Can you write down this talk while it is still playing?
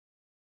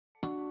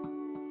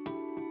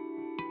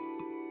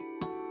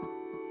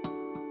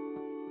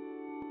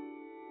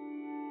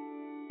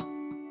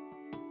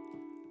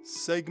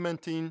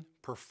Segmenting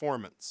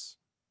performance.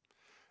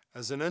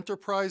 As an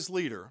enterprise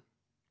leader,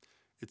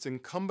 it's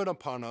incumbent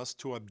upon us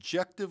to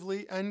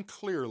objectively and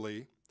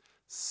clearly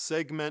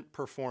segment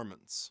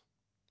performance.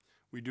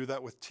 We do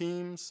that with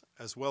teams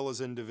as well as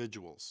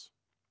individuals.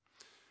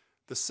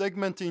 The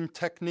segmenting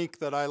technique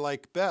that I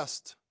like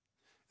best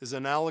is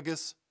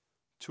analogous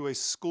to a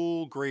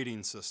school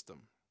grading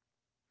system.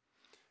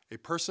 A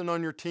person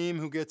on your team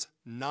who gets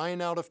 9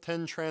 out of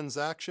 10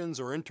 transactions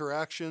or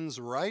interactions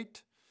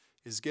right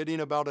is getting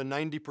about a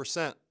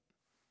 90%.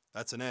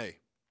 That's an A.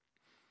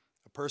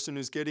 A person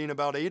who's getting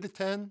about 8 to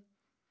 10,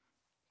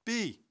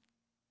 B.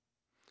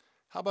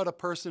 How about a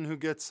person who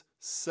gets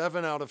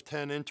 7 out of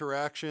 10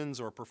 interactions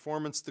or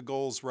performance to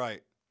goals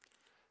right?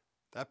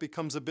 That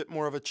becomes a bit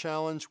more of a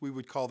challenge. We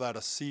would call that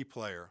a C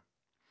player.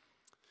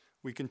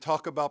 We can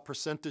talk about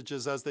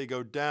percentages as they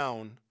go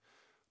down,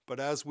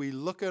 but as we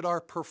look at our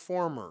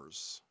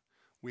performers,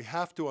 we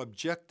have to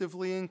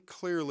objectively and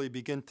clearly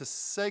begin to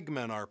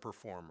segment our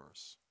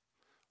performers.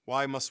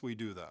 Why must we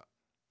do that?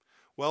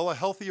 Well, a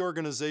healthy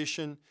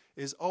organization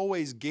is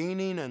always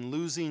gaining and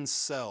losing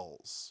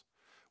cells.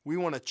 We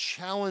want to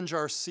challenge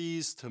our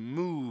C's to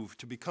move,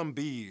 to become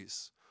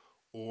B's.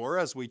 Or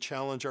as we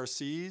challenge our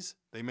C's,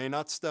 they may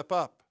not step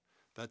up.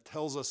 That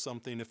tells us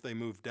something if they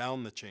move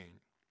down the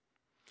chain.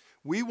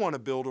 We want to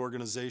build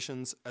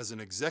organizations as an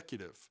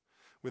executive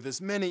with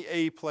as many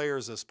A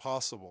players as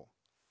possible.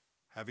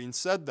 Having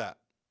said that,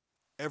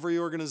 every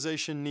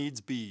organization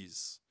needs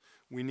B's.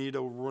 We need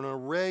an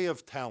array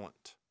of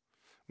talent.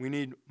 We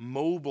need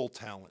mobile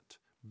talent,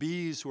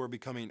 B's who are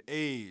becoming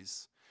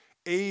A's,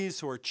 A's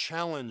who are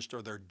challenged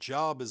or their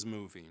job is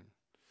moving,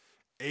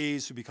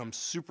 A's who become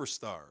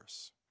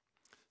superstars,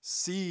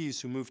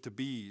 C's who move to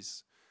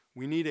B's.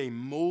 We need a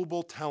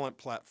mobile talent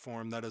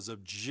platform that is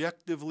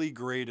objectively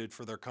graded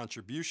for their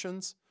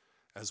contributions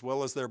as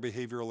well as their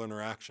behavioral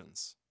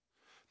interactions.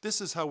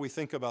 This is how we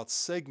think about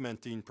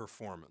segmenting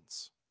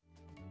performance.